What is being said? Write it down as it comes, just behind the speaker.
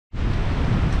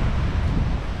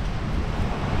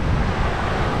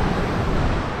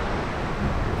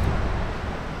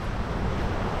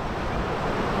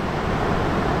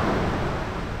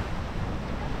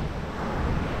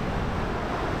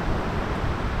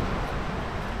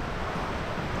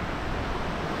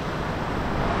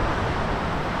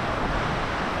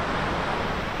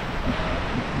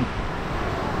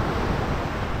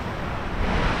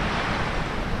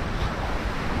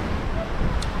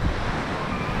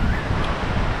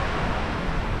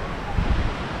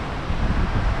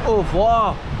Au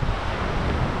revoir.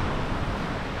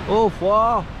 Au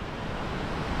revoir.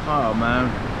 Oh man.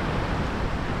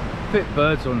 Fit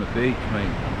birds on the beach,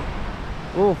 mate.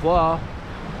 Au revoir.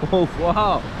 Au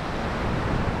revoir.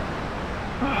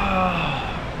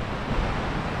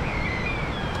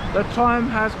 The time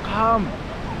has come.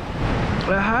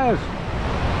 It has.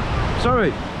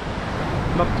 Sorry.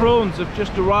 My prawns have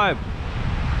just arrived.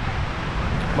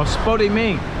 My spotty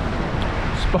me.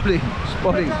 Spotty.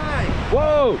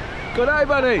 Whoa! Good day,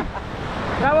 buddy.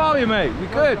 How are you, mate? You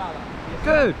good?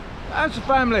 Good. How's the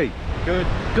family? Good.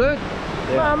 Good?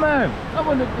 Yeah. Oh man, I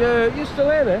wonder, you still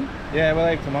here then? Yeah, we'll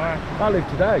leave tomorrow. I leave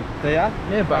today. Do ya?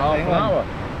 Yeah, about half an hour.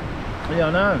 Yeah,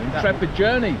 I know. Intrepid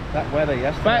journey. That weather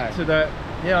yesterday. Back to that.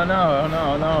 Yeah, I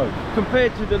know.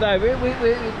 Compared to today,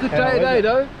 good day today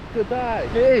though. Good day.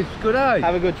 It is, good day.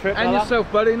 Have a good trip, and fella.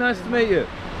 yourself, buddy. Nice to meet you.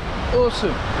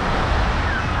 Awesome.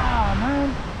 Ah,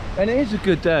 man. And it is a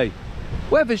good day.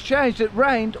 Weather's changed. It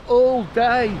rained all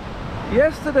day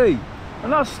yesterday,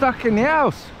 and I was stuck in the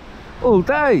house all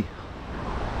day.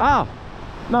 Ah,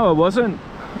 no, I wasn't.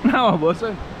 No, I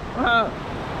wasn't.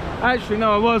 Actually,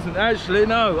 no, I wasn't. Actually,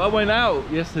 no, I went out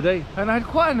yesterday and I had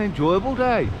quite an enjoyable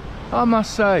day, I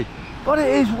must say. But it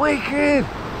is wicked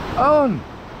on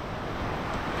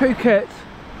Phuket,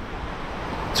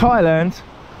 Thailand,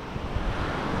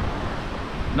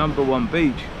 #1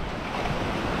 beach.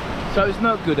 So it's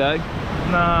not good, eh?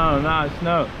 No, it's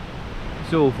not.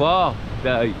 It's au revoir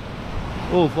day.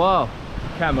 Au revoir,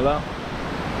 Camilla.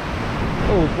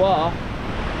 Au revoir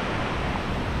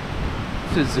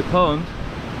to the pond.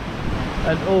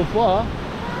 And au revoir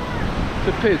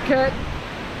to Phuket.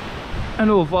 And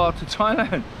au revoir to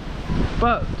Thailand.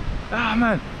 But,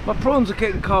 man, my prawns are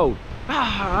getting cold.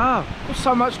 There's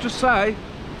so much to say.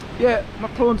 Yeah, my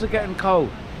prawns are getting cold.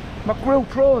 My grilled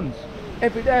prawns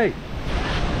every day.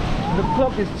 The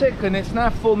clock is ticking. It's now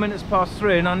 4 minutes past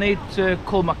 3 and I need to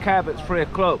call my cab at 3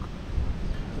 o'clock.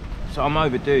 So I'm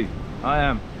overdue. I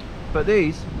am. But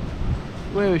these,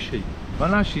 where is she? I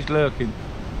know she's lurking. I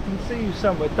can see you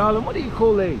somewhere. Darling, what do you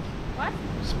call these? What?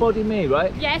 Spotty me,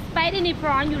 right? Yes, spicy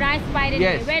prawn. You like spicy?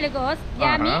 Yes. Very good.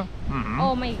 Yummy.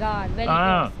 Oh my god, very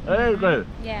good. Very good.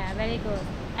 Yeah, very good.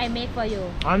 I made for you.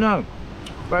 I know.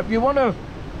 But if you want to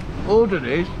order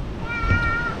these,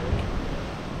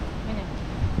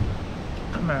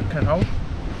 come on, can hold.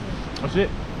 That's it.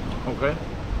 Okay.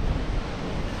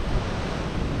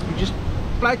 You just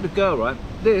flag the girl, right?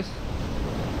 This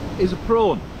is a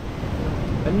prawn,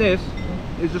 and this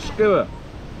is a skewer.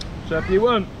 So if you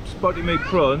want spotty meat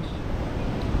prawns,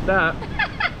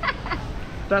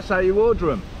 that's how you order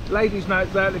them. Ladies know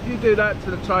exactly. If you do that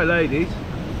to the Thai ladies,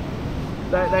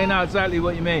 they know exactly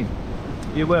what you mean.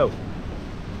 You will.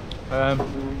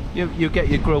 You get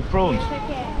your grilled prawns.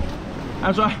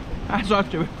 As I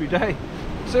do every day.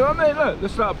 See what I mean? Look,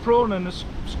 there's like a prawn and a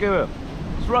skewer.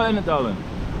 It's right in it, darling.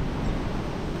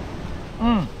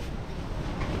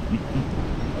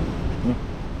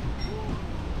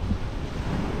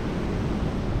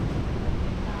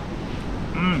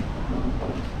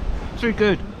 Too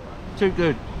good. Too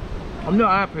good. I'm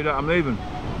not happy that I'm leaving.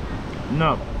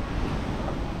 No.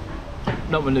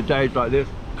 Not when the days like this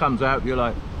comes out, you're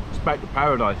like, it's back to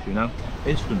paradise, you know?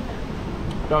 Instant.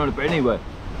 Don't want to be anywhere.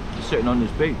 Just sitting on this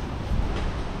beach.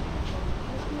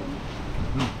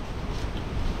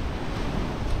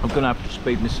 I'm gonna have to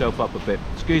speed myself up a bit.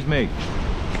 Excuse me.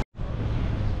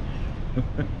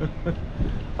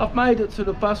 I've made it to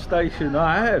the bus station.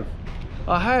 I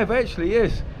have actually,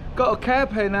 yes. Got a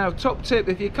cab here now. Top tip,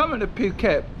 if you're coming to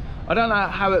Phuket, I don't know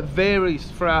how it varies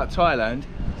throughout Thailand,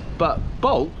 but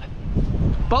Bolt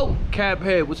cab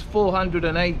here was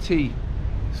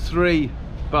 483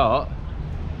 baht.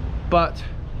 But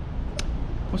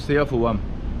what's the other one?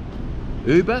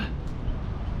 Uber?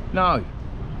 No.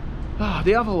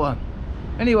 The other one.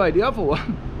 Anyway, the other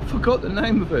one, I forgot the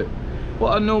name of it.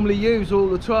 What I normally use all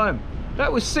the time.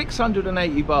 That was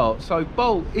 680 baht. So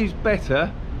Bolt is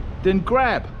better than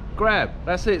Grab.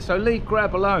 That's it. So leave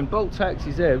Grab alone. Bolt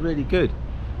taxis there, really good.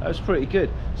 That was pretty good.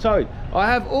 So I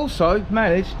have also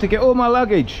managed to get all my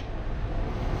luggage.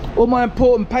 All my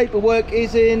important paperwork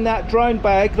is in that drone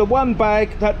bag. The one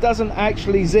bag that doesn't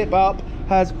actually zip up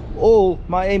has all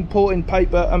my important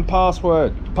paper and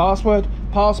passport. I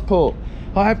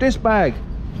have this bag,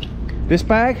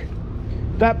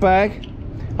 that bag.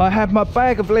 I have my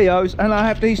bag of Leos, and I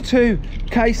have these 2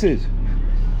 cases.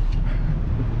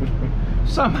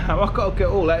 Somehow I've got to get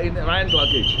all that in my hand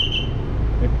luggage.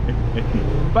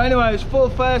 But anyway, it's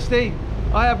 4:30.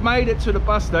 I have made it to the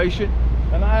bus station,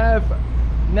 and I have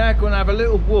now going to have a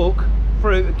little walk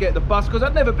through to get the bus, because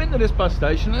I'd never been to this bus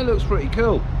station. It looks pretty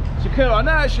cool. Secure. I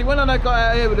know, actually, when I got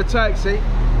out here with a taxi,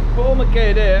 put all my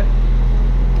gear there,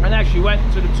 and actually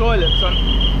went to the toilet, so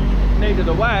I needed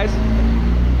a waz,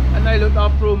 and they looked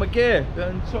after all my gear,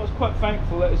 and so I was quite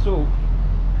thankful that it's all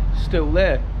still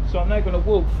there. So I'm now going to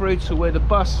walk through to where the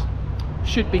bus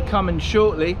should be coming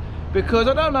shortly, because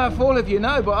I don't know if all of you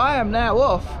know, but I am now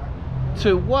off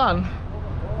to one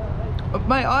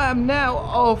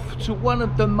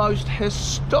of the most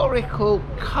historical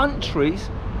countries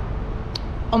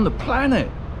on the planet.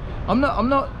 I'm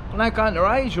not now going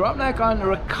to Asia. I'm now going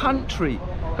to a country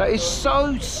that is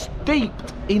so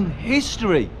steeped in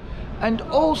history, and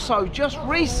also just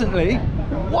recently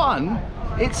won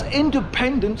its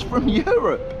independence from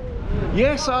Europe.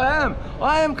 Yes, I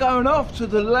am going off to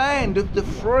the land of the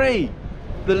free,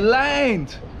 the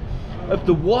land of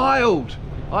the wild.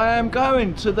 I am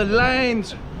going to the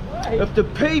land of the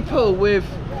people with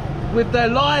their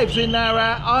lives in their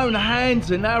own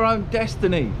hands and their own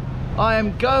destiny. I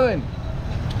am going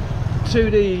to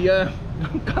the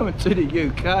I'm going to the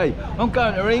UK. I'm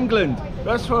going to England.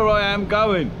 That's where I am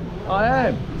going. I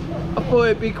am. I thought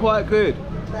it'd be quite good.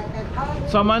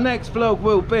 So my next vlog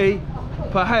will be,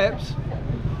 perhaps,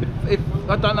 if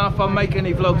I don't know if I'll make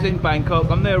any vlogs in Bangkok.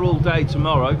 I'm there all day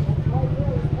tomorrow.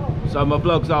 So my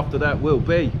vlogs after that will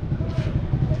be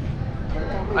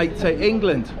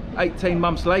England, 18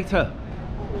 months later.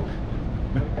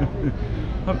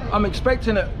 I'm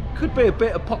expecting it could be a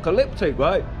bit apocalyptic,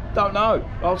 right? Don't know.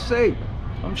 I'll see.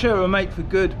 I'm sure it'll make for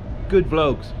good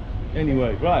vlogs.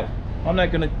 Anyway, right. I'm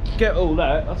not going to get all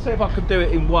that. I'll see if I can do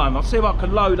it in one. I'll see if I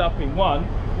can load up in one.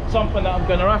 Something that I'm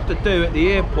going to have to do at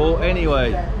the airport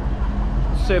anyway.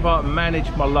 See if I can manage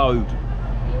my load.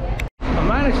 I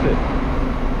managed it.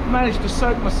 I managed to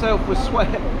soak myself with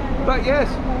sweat. But yes,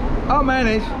 I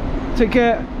managed to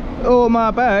get all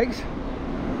my bags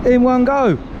in one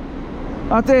go.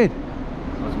 I did.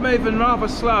 I was moving rather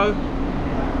slow.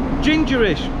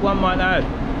 Gingerish, one might add.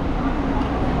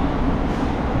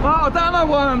 But I don't know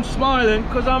why I'm smiling,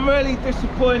 because I'm really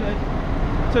disappointed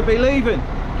to be leaving.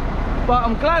 But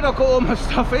I'm glad I got all my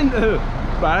stuff into the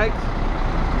bags.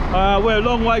 We're a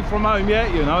long way from home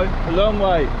yet, you know. A long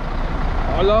way.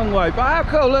 But how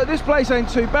cool, look, this place ain't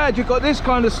too bad. You've got this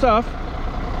kind of stuff.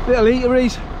 Little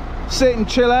eateries. Sit and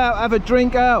chill out, have a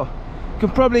drink out. You can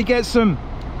probably get some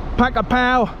pack a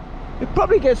pow. You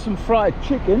probably get some fried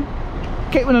chicken.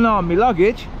 Keeping an eye on my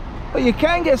luggage. But you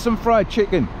can get some fried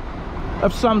chicken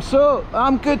of some sort.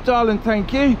 I'm good, darling,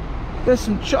 thank you. There's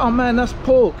some, oh man, that's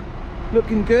pork.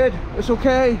 Looking good. It's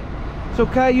okay. It's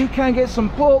okay, you can get some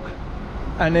pork.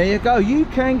 And there you go, you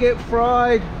can get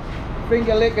fried,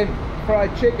 finger licking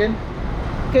fried chicken.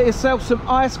 Get yourself some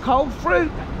ice cold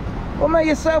fruit, or make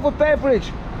yourself a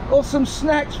beverage, or some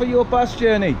snacks for your bus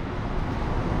journey,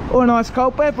 or an ice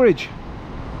cold beverage,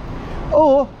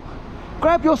 or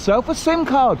grab yourself a SIM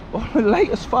card or the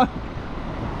latest phone.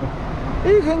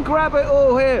 You can grab it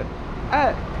all here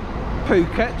at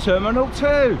Phuket Terminal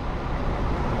 2.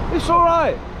 It's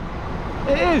alright.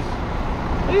 It is.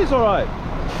 It is alright.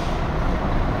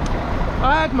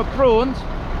 I had my prawns.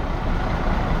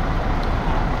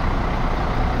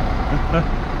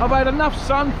 I've had enough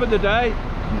sun for the day.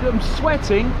 I'm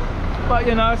sweating, but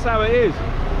you know, that's how it is.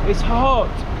 It's hot.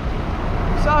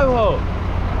 So hot.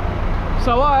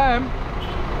 So I am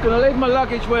going to leave my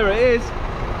luggage where it is.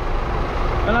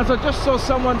 And as I just saw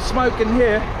someone smoking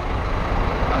here,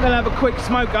 I'm going to have a quick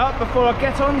smoke up before I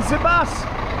get on the bus.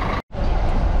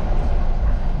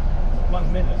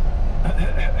 1 minute.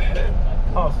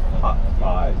 Past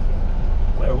 5.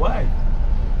 We're away.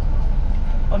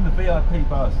 On the VIP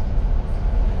bus.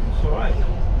 It's alright.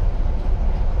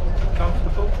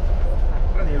 Comfortable.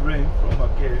 Plenty of room for all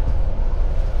my gear.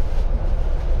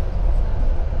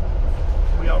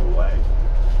 We are away.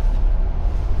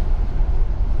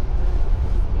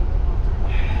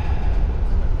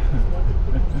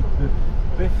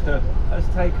 Bifter has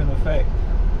taken effect.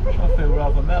 I feel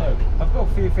rather mellow. I've got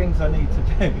a few things I need to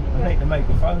do. I need to make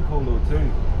a phone call or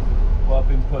two. What I've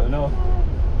been putting off.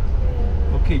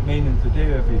 Or keep meaning to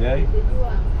do every day.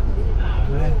 Oh,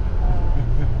 man.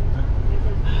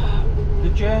 The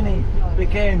journey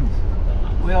begins.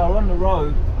 We are on the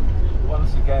road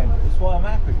once again. That's why I'm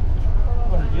happy.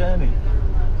 I'm on a journey.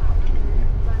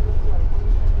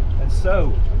 And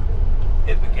so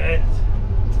it begins.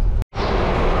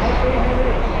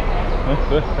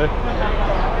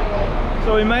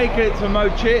 So we make it to Moe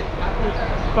Chit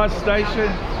bus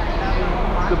station.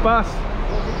 The bus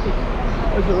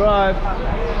has arrived.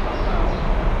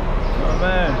 Oh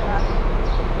man.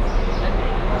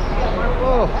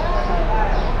 Oh.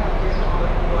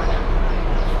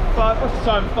 What's the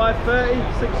time?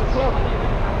 5:30? 6 o'clock?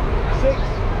 6?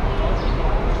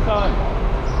 What's the time?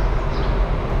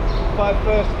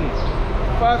 5:30.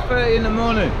 5:30 in the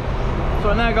morning. So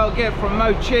I now got to get from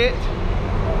Moe Chit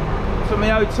to my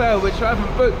hotel, which I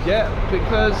haven't booked yet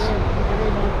because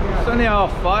it's only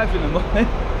 5:30 in the morning.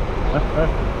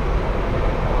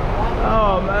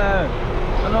 Oh man,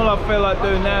 and all I feel like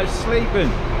doing now is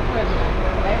sleeping.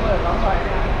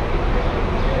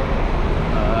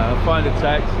 I'll find a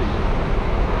taxi.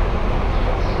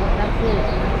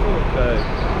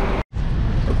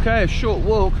 Okay, a short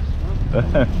walk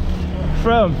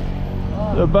from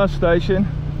the bus station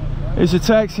is a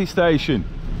taxi station.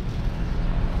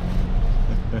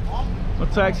 My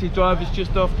taxi driver's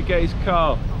just off to get his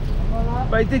car,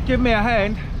 but he did give me a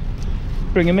hand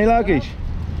bringing me luggage.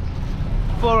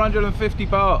 450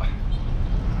 baht,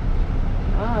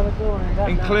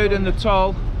 including the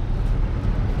toll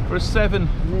for a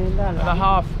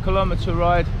 7.5 kilometer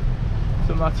ride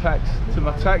to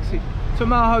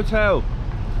my hotel.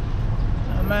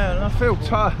 Oh man, I feel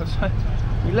tired.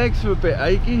 My legs are a bit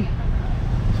achy,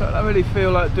 so I don't really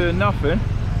feel like doing nothing.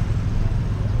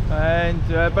 And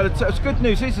but it's good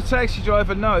news is the taxi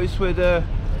driver knows where the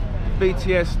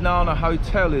BTS Nana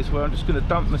hotel is, where I'm just going to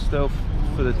dump myself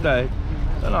for the day.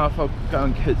 I don't know if I'll go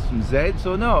and get some Zeds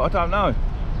or not, I don't know.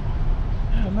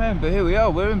 Oh man, but here we are,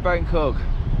 we're in Bangkok,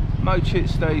 Moe Chit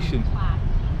station.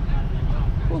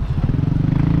 Ooh.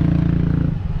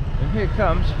 And here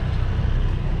comes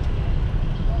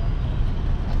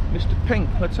Mr. Pink,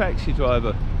 my taxi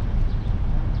driver.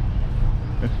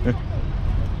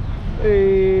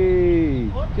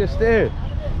 Hey, just there.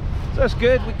 So that's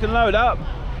good, we can load up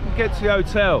and get to the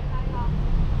hotel.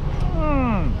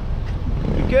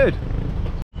 Be good.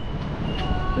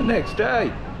 The next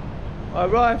day, I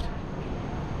arrived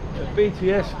at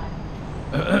BTS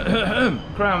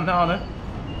Crown Nana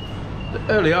the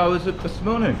early hours of this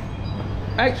morning.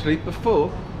 Actually,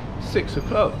 before 6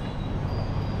 o'clock.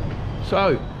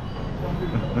 So,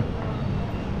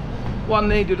 one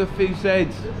needed a few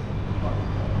Zeds.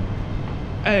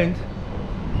 And,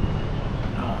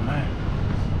 oh man,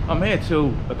 I'm here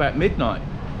till about midnight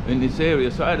in this area,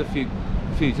 so I had a few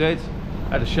Zeds,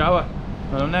 had a shower.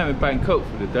 And I'm now in Bangkok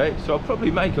for the day, so I'll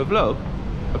probably make a vlog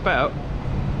about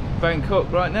Bangkok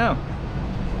right now.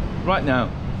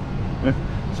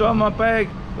 So on my bag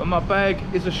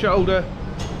is a shoulder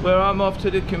where I'm off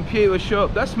to the computer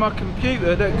shop. That's my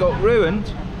computer that got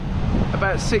ruined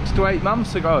about 6 to 8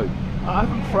 months ago. I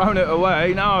haven't thrown it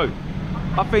away, no.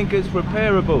 I think it's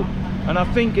repairable. And I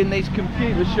think in these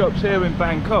computer shops here in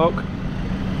Bangkok,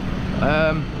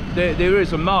 there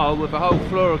is a mall with a whole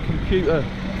floor of computer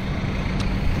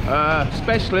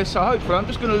specialists, so hopefully I'm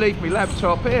just going to leave my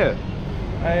laptop here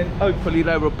and hopefully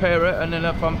they'll repair it, and then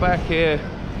if I'm back here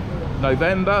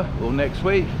November or next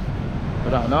week, I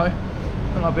don't know,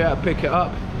 then I'll be able to pick it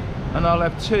up and I'll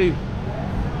have 2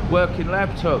 working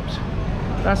laptops.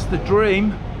 That's the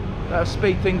dream. That'll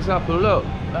speed things up a lot,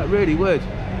 that really would.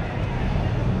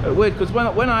 It would, because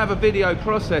when I have a video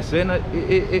processing,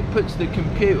 it puts the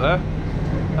computer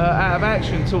out of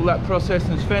action until that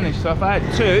processing's finished. So if I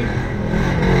had 2,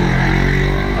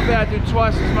 I'll be able to do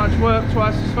twice as much work,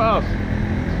 twice as fast.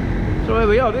 So here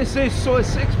we are. This is Soi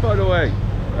 6, by the way,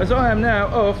 as I am now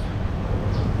off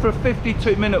for a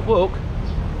 52-minute walk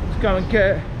to go and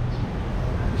get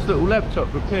this little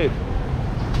laptop repaired.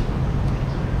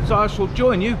 So I shall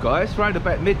join you guys around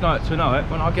about midnight tonight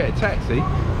when I get a taxi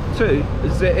to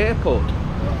the airport.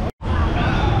 I've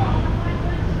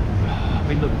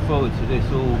been looking forward to this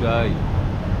all day.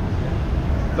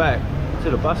 Back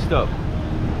to the bus stop.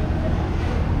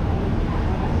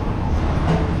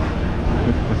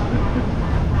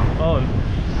 On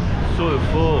Soi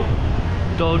 4,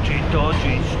 dodgy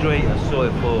street of Soi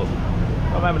 4.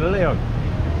 I'm having a Leon.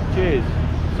 Cheers.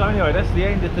 So anyway, that's the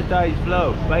end of today's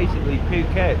vlog. Basically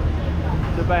Phuket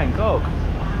to Bangkok.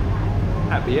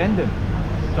 Happy ending.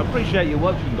 So I appreciate you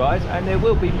watching, guys, and there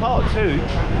will be part 2,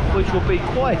 which will be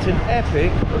quite an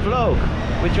epic vlog,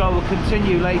 which I will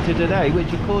continue later today,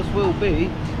 which of course will be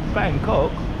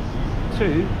Bangkok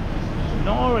to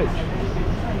Norwich.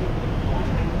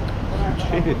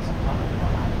 Cheers.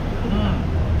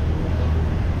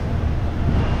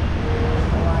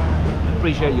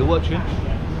 Appreciate you watching,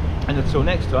 and until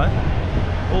next time,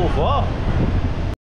 au revoir.